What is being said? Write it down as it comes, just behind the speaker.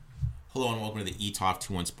Hello and welcome to the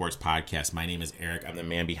ETOF21 Sports Podcast. My name is Eric. I'm the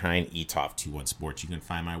man behind ETOF21 Sports. You can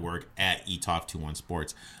find my work at ETOF21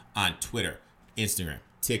 Sports on Twitter, Instagram,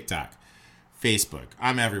 TikTok, Facebook.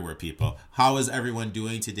 I'm everywhere, people. How is everyone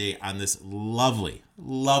doing today on this lovely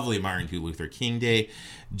Martin Luther King Day,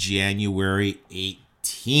 January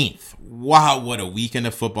 18th? Wow, what a weekend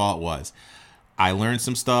of football it was. I learned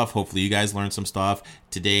some stuff. Hopefully you guys learned some stuff.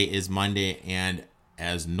 Today is Monday, and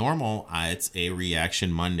as normal, it's a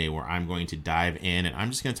Reaction Monday where I'm going to dive in and I'm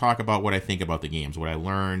just going to talk about what I think about the games, what I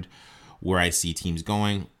learned, where I see teams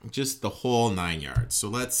going, just the whole 9 yards. So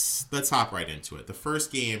let's hop right into it. The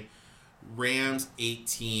first game, Rams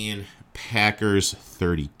 18, Packers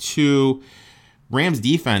 32. Rams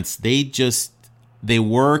defense, they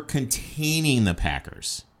were containing the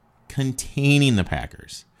Packers.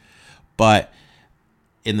 But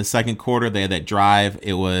in the second quarter, they had that drive.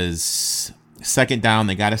 It was second down,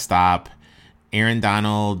 they got to stop. Aaron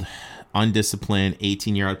Donald, undisciplined,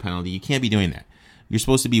 18-yard penalty. You can't be doing that. You're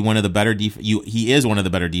supposed to be one of the better he is one of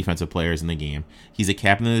the better defensive players in the game. He's a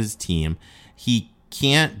captain of his team. He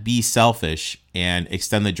can't be selfish and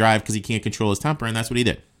extend the drive because he can't control his temper, and that's what he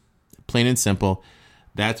did. Plain and simple.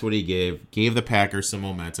 That's what he gave. Gave the Packers some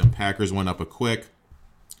momentum. Packers went up a quick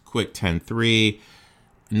 10-3.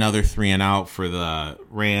 Another 3-and-out for the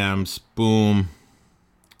Rams. Boom.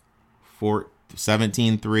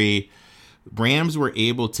 17-3. Rams were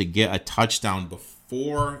able to get a touchdown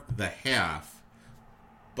before the half,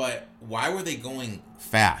 but why were they going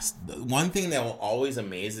fast? The one thing that always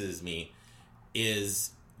amazes me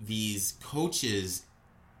is these coaches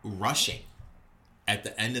rushing at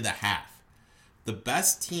the end of the half. The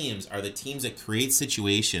best teams are the teams that create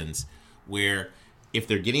situations where if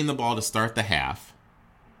they're getting the ball to start the half,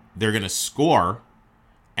 they're going to score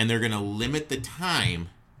and they're going to limit the time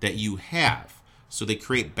that you have. So they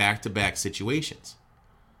create back-to-back situations.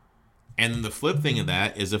 And then the flip thing of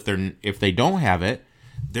that is if they don't have it,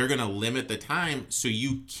 they're going to limit the time so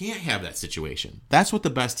you can't have that situation. That's what the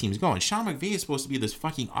best teams go. And Sean McVay is supposed to be this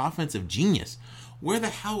fucking offensive genius. Where the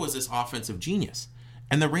hell was this offensive genius?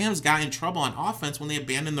 And the Rams got in trouble on offense when they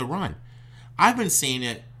abandoned the run. I've been saying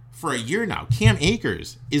it for a year now. Cam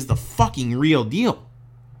Akers is the fucking real deal.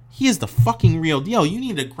 He is the fucking real deal. You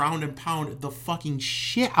need to ground and pound the fucking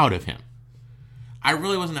shit out of him. I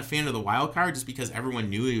really wasn't a fan of the wild card just because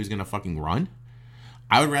everyone knew he was going to fucking run.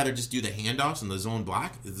 I would rather just do the handoffs and the zone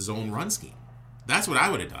block, the zone run scheme. That's what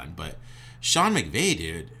I would have done. But Sean McVay,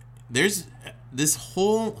 dude, there's this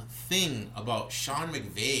whole thing about Sean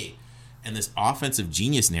McVay and this offensive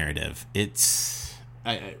genius narrative.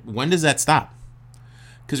 When does that stop?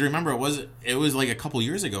 Because remember, it was like a couple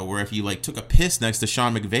years ago where if you like took a piss next to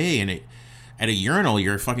Sean McVay and at a urinal,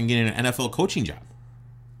 you're fucking getting an NFL coaching job.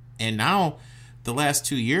 And now, the last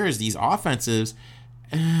 2 years, these offenses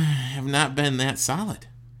have not been that solid.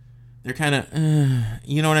 They're kind of,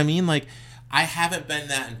 you know what I mean? Like, I haven't been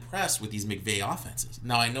that impressed with these McVay offenses.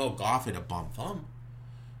 Now, I know Goff had a bum thumb,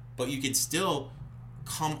 but you could still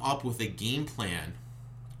come up with a game plan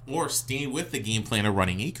or stay with the game plan of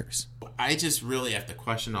running Akers. I just really have to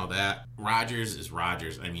question all that. Rodgers is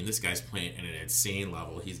Rodgers. I mean, this guy's playing at an insane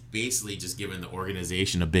level. He's basically just given the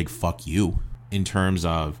organization a big fuck you in terms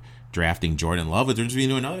of drafting Jordan Love. But they're just going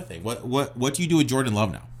to do another thing. What do you do with Jordan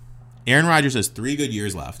Love now? Aaron Rodgers has 3 good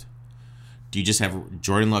years left. Do you just have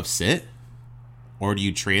Jordan Love sit? Or do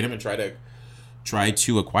you trade him and try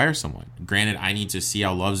to acquire someone? Granted, I need to see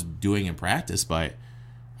how Love's doing in practice, but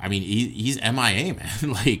I mean, he's MIA,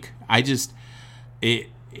 man. Like,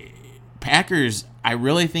 Packers, I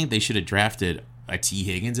really think they should have drafted a T.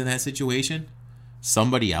 Higgins in that situation.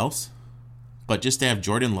 Somebody else. But just to have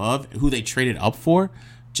Jordan Love, who they traded up for,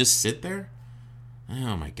 just sit there?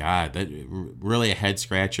 Oh, my God. That really a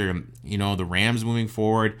head-scratcher. You know, the Rams moving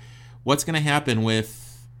forward. What's going to happen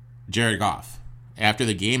with Jared Goff? After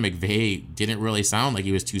the game, McVay didn't really sound like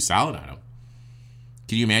he was too solid on him.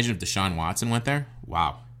 Can you imagine if Deshaun Watson went there?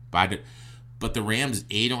 Wow. But the Rams,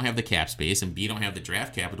 A, don't have the cap space, and B, don't have the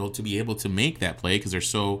draft capital to be able to make that play because they're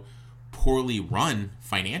so poorly run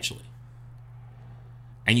financially.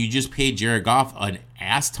 And you just paid Jared Goff an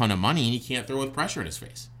ass ton of money, and he can't throw with pressure in his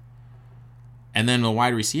face. And then the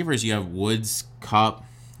wide receivers, you have Woods, Kupp,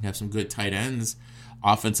 you have some good tight ends.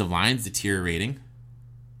 Offensive line's deteriorating.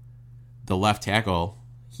 The left tackle,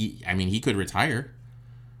 he could retire.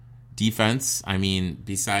 Defense,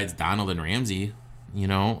 besides Donald and Ramsey,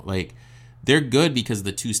 they're good because of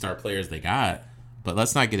the 2-star players they got. But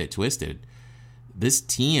let's not get it twisted. This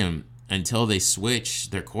team, until they switch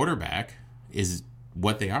their quarterback, is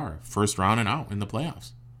what they are. First round and out in the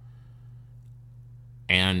playoffs.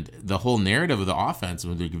 And the whole narrative of the offense,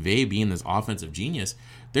 with McVay being this offensive genius,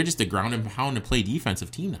 They're just a ground and pound and play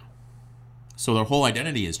defensive team now. So their whole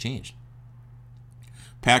identity has changed.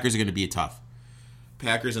 Packers are going to be tough.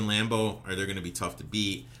 Packers and Lambeau they're going to be tough to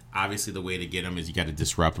beat. Obviously, the way to get them is you got to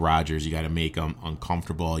disrupt Rodgers. You got to make them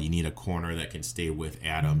uncomfortable. You need a corner that can stay with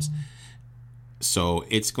Adams. So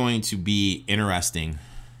it's going to be interesting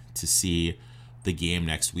to see the game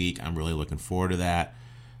next week. I'm really looking forward to that.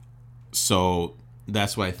 So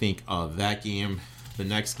that's what I think of that game. The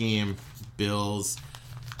next game, Bills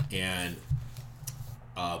and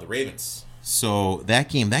the Ravens. So that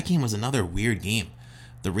game was another weird game.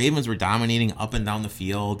 The Ravens were dominating up and down the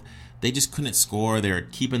field. They just couldn't score. They were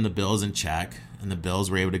keeping the Bills in check, and the Bills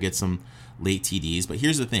were able to get some late TDs. But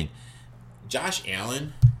here's the thing. Josh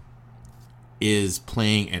Allen is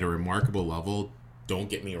playing at a remarkable level, don't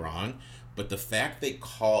get me wrong, but the fact they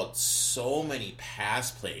called so many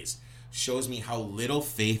pass plays shows me how little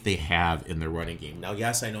faith they have in their running game. Now,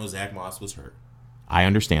 yes, I know Zach Moss was hurt. I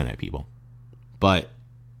understand that, people. But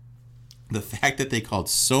the fact that they called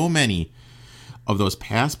so many of those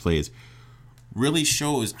pass plays really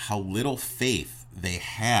shows how little faith they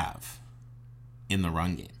have in the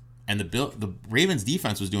run game. And the Ravens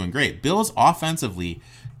defense was doing great. Bills offensively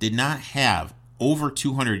did not have over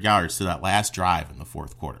 200 yards to that last drive in the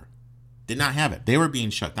fourth quarter. Did not have it. They were being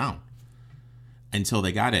shut down until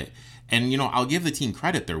they got it. And, I'll give the team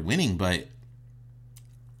credit. They're winning, but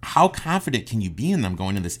how confident can you be in them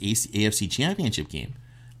going to this AFC Championship game?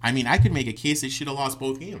 I mean, I could make a case they should have lost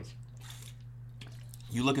both games.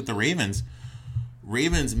 You look at the Ravens.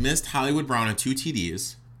 Ravens missed Hollywood Brown on 2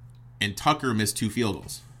 TDs, and Tucker missed 2 field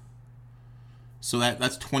goals. So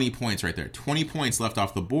that's 20 points right there. 20 points left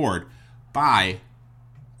off the board by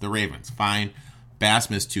the Ravens. Fine. Bass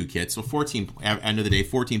missed 2 kits, so 14. At the end of the day,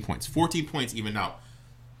 14 points. 14 points even out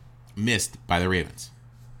missed by the Ravens.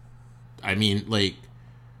 I mean,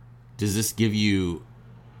 does this give you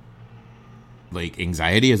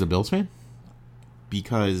anxiety as a Bills fan?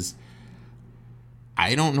 Because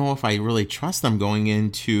I don't know if I really trust them going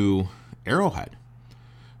into Arrowhead.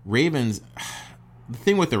 Ravens, the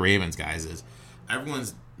thing with the Ravens, guys, is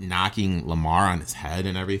everyone's knocking Lamar on his head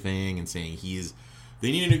and everything and saying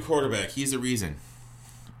they need a new quarterback. He's the reason.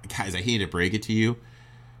 Guys, I hate to break it to you,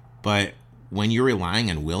 but when you're relying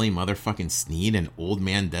on Willie motherfucking Snead and old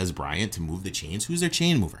man Dez Bryant to move the chains, who's their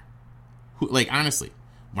chain mover? Honestly,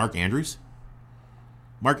 Mark Andrews?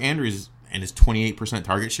 Mark Andrews and his 28%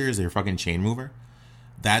 target share is their fucking chain mover?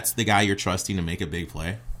 That's the guy you're trusting to make a big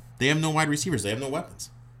play? They have no wide receivers. They have no weapons.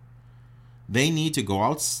 They need to go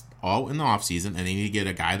out all in the offseason, and they need to get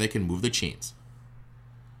a guy that can move the chains.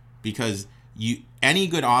 Because any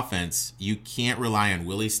good offense, you can't rely on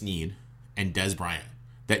Willie Snead and Dez Bryant.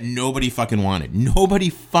 That nobody fucking wanted. Nobody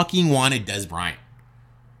fucking wanted Dez Bryant.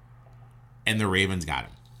 And the Ravens got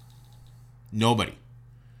him. Nobody.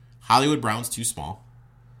 Hollywood Brown's too small.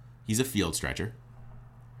 He's a field stretcher.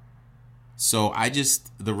 So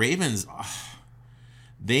the Ravens,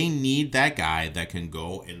 they need that guy that can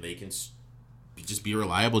go and they can just be a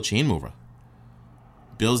reliable chain mover.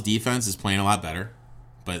 Bills defense is playing a lot better,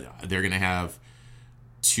 but they're going to have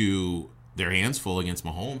their hands full against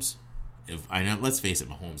Mahomes. Let's face it,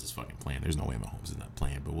 Mahomes is fucking playing. There's no way Mahomes is not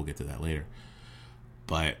playing, but we'll get to that later.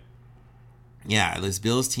 But yeah, this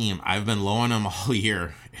Bills team, I've been low on them all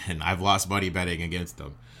year, and I've lost money betting against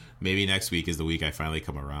them. Maybe next week is the week I finally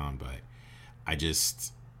come around, but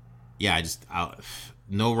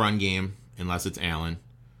no run game unless it's Allen.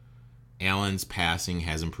 Allen's passing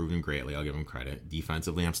has improved greatly. I'll give him credit.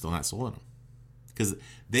 Defensively, I'm still not sold on him. Because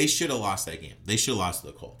they should have lost that game. They should have lost to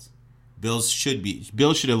the Colts. Bills should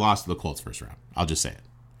have lost to the Colts first round. I'll just say it.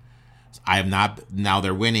 I have not. Now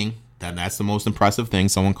they're winning. That's the most impressive thing.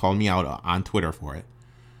 Someone called me out on Twitter for it.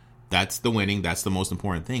 That's the winning. That's the most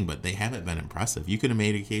important thing. But they haven't been impressive. You could have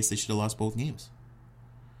made a case they should have lost both games.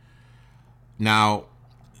 Now,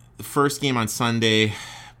 the first game on Sunday,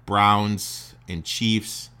 Browns and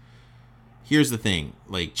Chiefs. Here's the thing.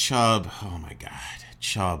 Chubb. Oh, my God.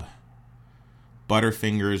 Chubb.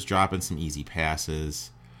 Butterfingers dropping some easy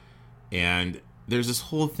passes. And there's this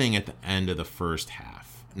whole thing at the end of the first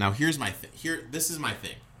half. Now, here's my thing. This is my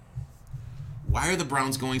thing. Why are the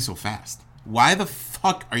Browns going so fast? Why the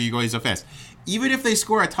fuck are you going so fast? Even if they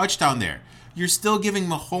score a touchdown there, you're still giving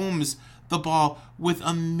Mahomes the ball with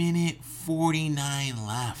 1:49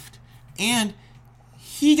 left. And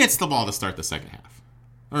he gets the ball to start the second half.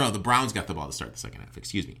 Or no, the Browns got the ball to start the second half.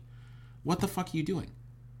 Excuse me. What the fuck are you doing?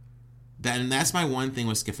 And that's my one thing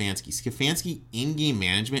with Stefanski. Stefanski in-game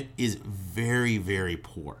management is very, very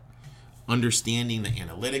poor. Understanding the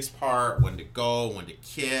analytics part, when to go, when to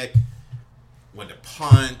kick, when to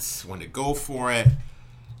punt, when to go for it.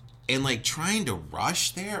 And like trying to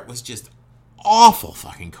rush there was just awful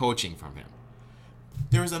fucking coaching from him.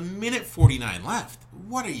 There was 1:49 left.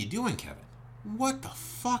 What are you doing, Kevin? What the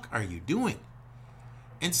fuck are you doing?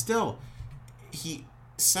 And still, he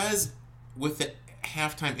says with the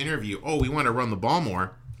halftime interview, oh, we want to run the ball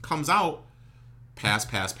more. Comes out, pass,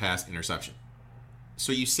 interception.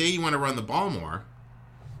 So you say you want to run the ball more.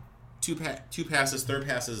 Two passes, third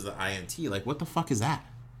pass is the INT. Like, what the fuck is that?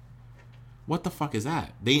 What the fuck is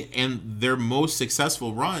that? Their most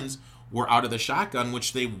successful runs were out of the shotgun,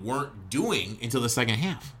 which they weren't doing until the second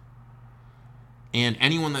half. And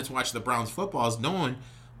anyone that's watched the Browns football is knowing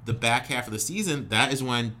the back half of the season, that is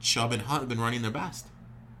when Chubb and Hunt have been running their best.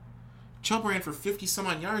 Chubb ran for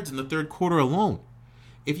 50-some-odd yards in the third quarter alone.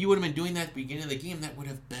 If you would have been doing that at the beginning of the game, that would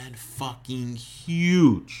have been fucking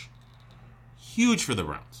huge. Huge for the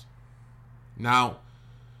Browns. Now,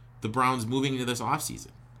 the Browns moving into this offseason.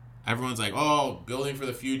 Everyone's like, oh, building for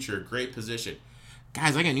the future, great position.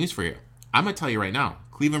 Guys, I got news for you. I'm going to tell you right now,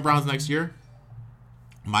 Cleveland Browns next year,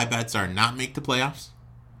 my bets are not make the playoffs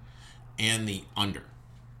and the under.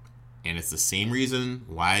 And it's the same reason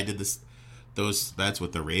why I did those bets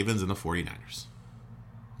with the Ravens and the 49ers.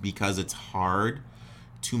 Because it's hard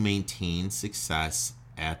to maintain success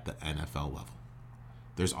at the NFL level.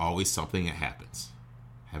 There's always something that happens.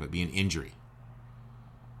 Have it be an injury.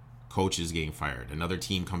 Coach is getting fired. Another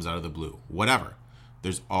team comes out of the blue. Whatever.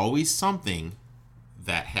 There's always something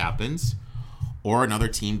that happens or another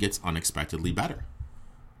team gets unexpectedly better.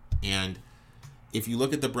 And if you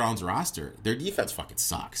look at the Browns roster, their defense fucking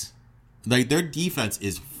sucks. Like, their defense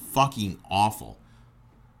is fucking awful.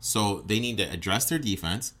 So they need to address their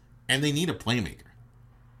defense, and they need a playmaker.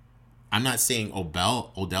 I'm not saying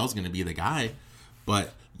Odell's going to be the guy,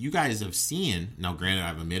 but you guys have seen, now granted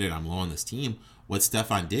I've admitted I'm low on this team, what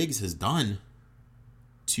Stephon Diggs has done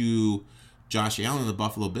to Josh Allen and the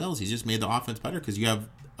Buffalo Bills. He's just made the offense better because you have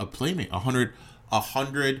a playmaker,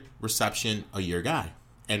 100 reception a year guy.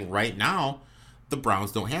 And right now, the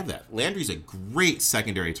Browns don't have that. Landry's a great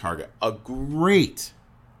secondary target, a great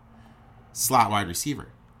slot wide receiver,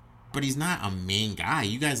 but he's not a main guy.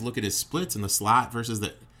 You guys look at his splits in the slot versus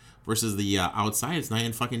the outside. It's night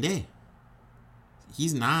and fucking day.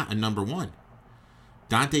 He's not a number one.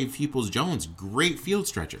 Dante Peoples-Jones, great field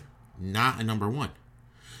stretcher, not a number one.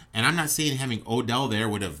 And I'm not saying having Odell there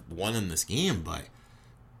would have won in this game, but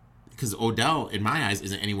because Odell, in my eyes,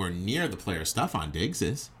 isn't anywhere near the player Stephon Diggs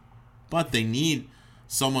is. But they need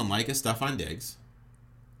someone like a Stephon Diggs,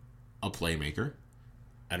 a playmaker,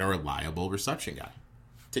 and a reliable reception guy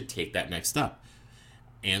to take that next step.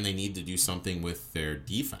 And they need to do something with their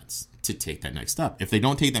defense to take that next step. If they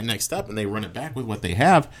don't take that next step and they run it back with what they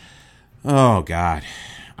have, oh, God,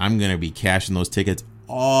 I'm going to be cashing those tickets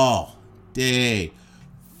all day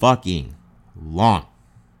fucking long.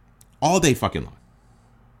 All day fucking long.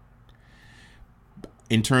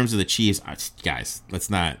 In terms of the Chiefs, guys, let's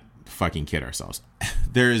not fucking kid ourselves.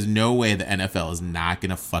 There is no way the NFL is not going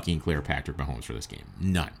to fucking clear Patrick Mahomes for this game.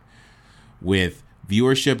 None. With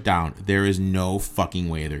viewership down, there is no fucking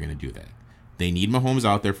way they're going to do that. They need Mahomes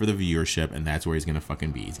out there for the viewership, and that's where he's going to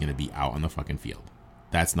fucking be. He's going to be out on the fucking field.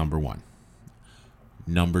 That's number one.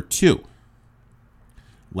 Number two,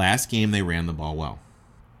 last game they ran the ball well.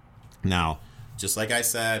 Now, just like I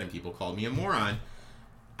said, and people called me a moron,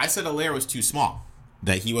 I said Allaire was too small,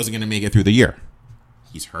 that he wasn't going to make it through the year.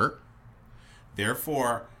 He's hurt.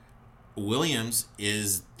 Therefore, Williams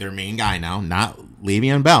is their main guy now, not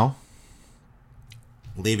Le'Veon Bell.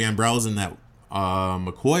 Le'Veon Bell's in that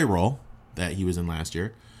McCoy role that he was in last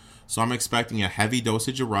year. So I'm expecting a heavy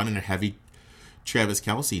dosage of run and a heavy Travis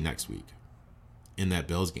Kelce next week in that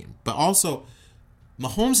Bills game. But also,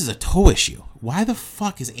 Mahomes is a toe issue. Why the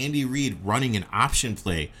fuck is Andy Reid running an option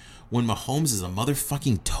play when Mahomes is a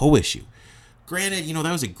motherfucking toe issue? Granted,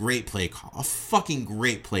 that was a great play call. A fucking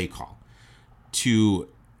great play call to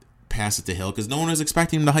pass it to Hill because no one was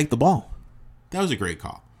expecting him to hike the ball. That was a great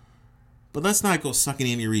call. But let's not go sucking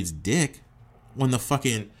Andy Reid's dick when the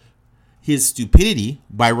fucking his stupidity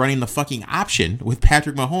by running the fucking option with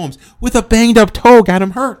Patrick Mahomes with a banged up toe got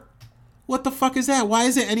him hurt. What the fuck is that? Why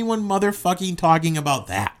isn't anyone motherfucking talking about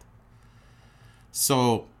that?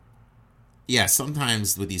 So, yeah,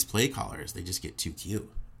 sometimes with these play callers, they just get too cute.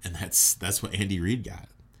 And that's what Andy Reid got.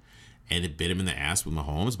 And it bit him in the ass with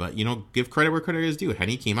Mahomes. But, give credit where credit is due.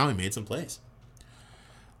 Henny came out and made some plays.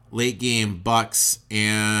 Late game, Bucks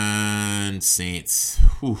and Saints.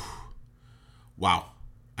 Whew. Wow.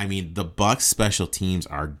 I mean, the Bucks special teams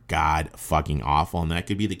are god fucking awful. And that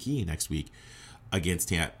could be the key next week against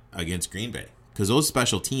Green Bay. Because those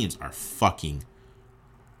special teams are fucking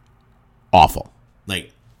awful.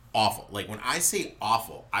 Like, awful. Like, when I say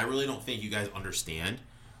awful, I really don't think you guys understand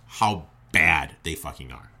how bad they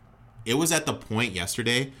fucking are. It was at the point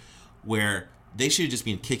yesterday where they should have just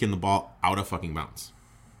been kicking the ball out of fucking bounds.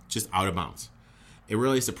 Just out of bounds. It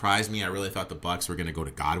really surprised me. I really thought the Bucs were going to go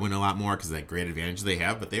to Godwin a lot more because of that great advantage they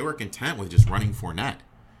have, but they were content with just running Fournette.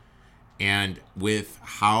 And with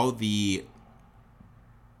how the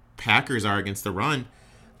Packers are against the run,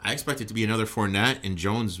 I expect it to be another Fournette and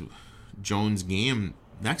Jones game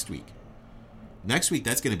next week. Next week,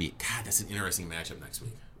 that's going to be, God, that's an interesting matchup next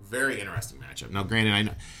week. Very interesting matchup. Now, granted, I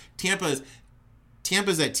know Tampa's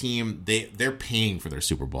that team, they're paying for their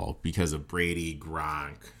Super Bowl because of Brady,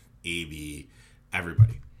 Gronk, AB,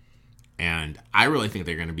 everybody. And I really think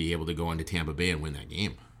they're going to be able to go into Tampa Bay and win that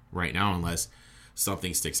game right now unless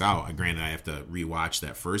something sticks out. Granted, I have to rewatch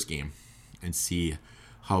that first game and see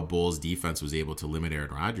how Bulls defense was able to limit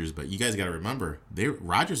Aaron Rodgers. But you guys got to remember,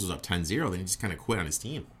 Rodgers was up 10-0. Then he just kind of quit on his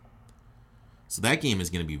team. So that game is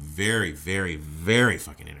going to be very, very, very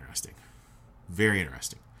fucking interesting. Very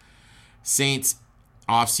interesting. Saints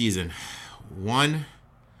offseason.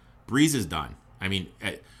 Breeze is done. I mean,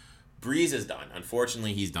 Breeze is done.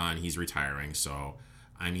 Unfortunately, he's done. He's retiring. So,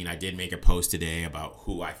 I mean, I did make a post today about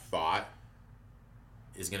who I thought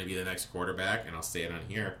is going to be the next quarterback, and I'll say it on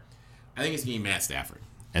here. I think it's going to be Matt Stafford.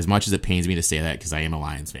 As much as it pains me to say that because I am a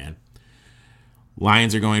Lions fan.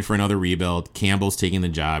 Lions are going for another rebuild. Campbell's taking the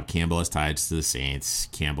job. Campbell is tied to the Saints.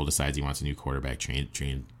 Campbell decides he wants a new quarterback,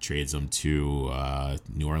 trades him to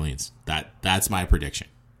New Orleans. That's my prediction.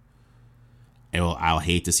 I'll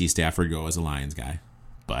hate to see Stafford go as a Lions guy,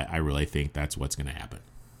 but I really think that's what's going to happen.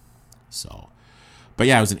 So, but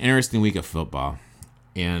yeah, it was an interesting week of football,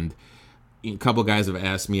 and a couple guys have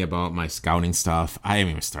asked me about my scouting stuff. I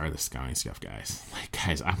haven't even started the scouting stuff, guys. Like,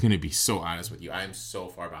 guys, I'm going to be so honest with you. I am so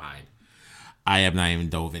far behind. I have not even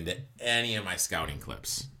dove into any of my scouting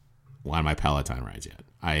clips on my Peloton rides yet.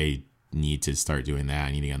 I need to start doing that.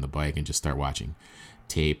 I need to get on the bike and just start watching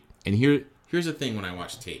tape. And here's the thing when I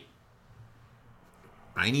watch tape.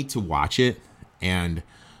 I need to watch it, and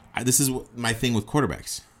this is my thing with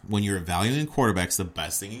quarterbacks. When you're evaluating quarterbacks, the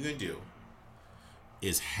best thing you can do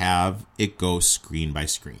is have it go screen by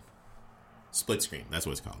screen. Split screen, that's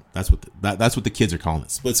what it's called. That's what the kids are calling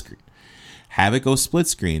it, split screen. Have it go split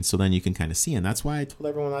screen so then you can kind of see. And that's why I told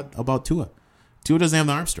everyone about Tua. Tua doesn't have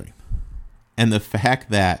the arm strength. And the fact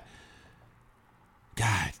that,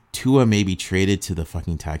 God, Tua may be traded to the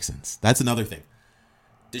fucking Texans. That's another thing.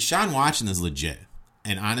 Deshaun Watson is legit.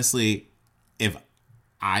 And honestly, if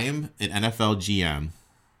I am an NFL GM,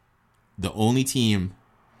 the only team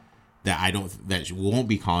that won't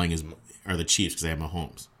be calling are the Chiefs because they have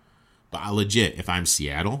Mahomes. But legit, if I'm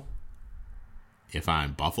Seattle, if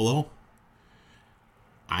I'm Buffalo,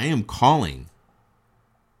 I am calling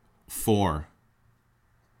for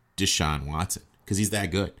Deshaun Watson because he's that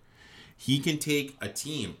good. He can take a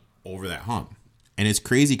team over that hump. And it's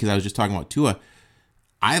crazy because I was just talking about Tua.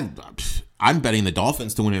 I'm betting the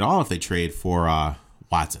Dolphins to win it all if they trade for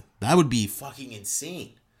Watson. That would be fucking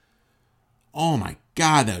insane. Oh my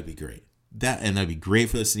God, that would be great. That'd be great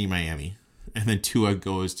for the city of Miami. And then Tua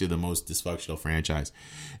goes to the most dysfunctional franchise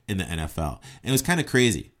in the NFL. And it was kind of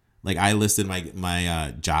crazy. Like, I listed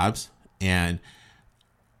my jobs, and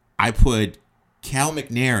I put Cal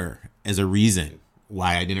McNair as a reason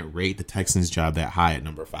why I didn't rate the Texans job that high at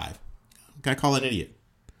number 5. I call an idiot.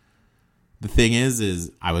 The thing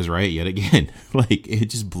is I was right yet again. Like,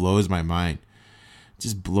 it just blows my mind. It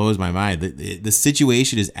just blows my mind. The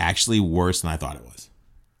situation is actually worse than I thought it was.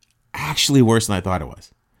 Actually worse than I thought it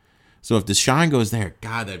was. So if Deshaun goes there,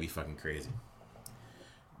 God, that'd be fucking crazy.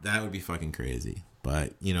 That would be fucking crazy.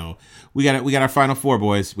 But, you know, we got our Final Four,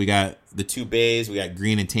 boys. We got the two Bays. We got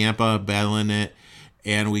Green and Tampa battling it.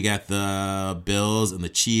 And we got the Bills and the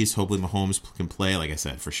Chiefs. Hopefully Mahomes can play. Like I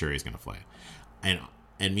said, for sure he's going to play.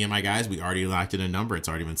 And me and my guys, we already locked in a number. It's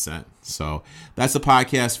already been set. So that's the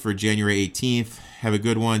podcast for January 18th. Have a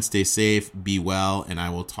good one. Stay safe. Be well. And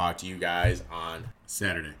I will talk to you guys on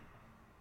Saturday.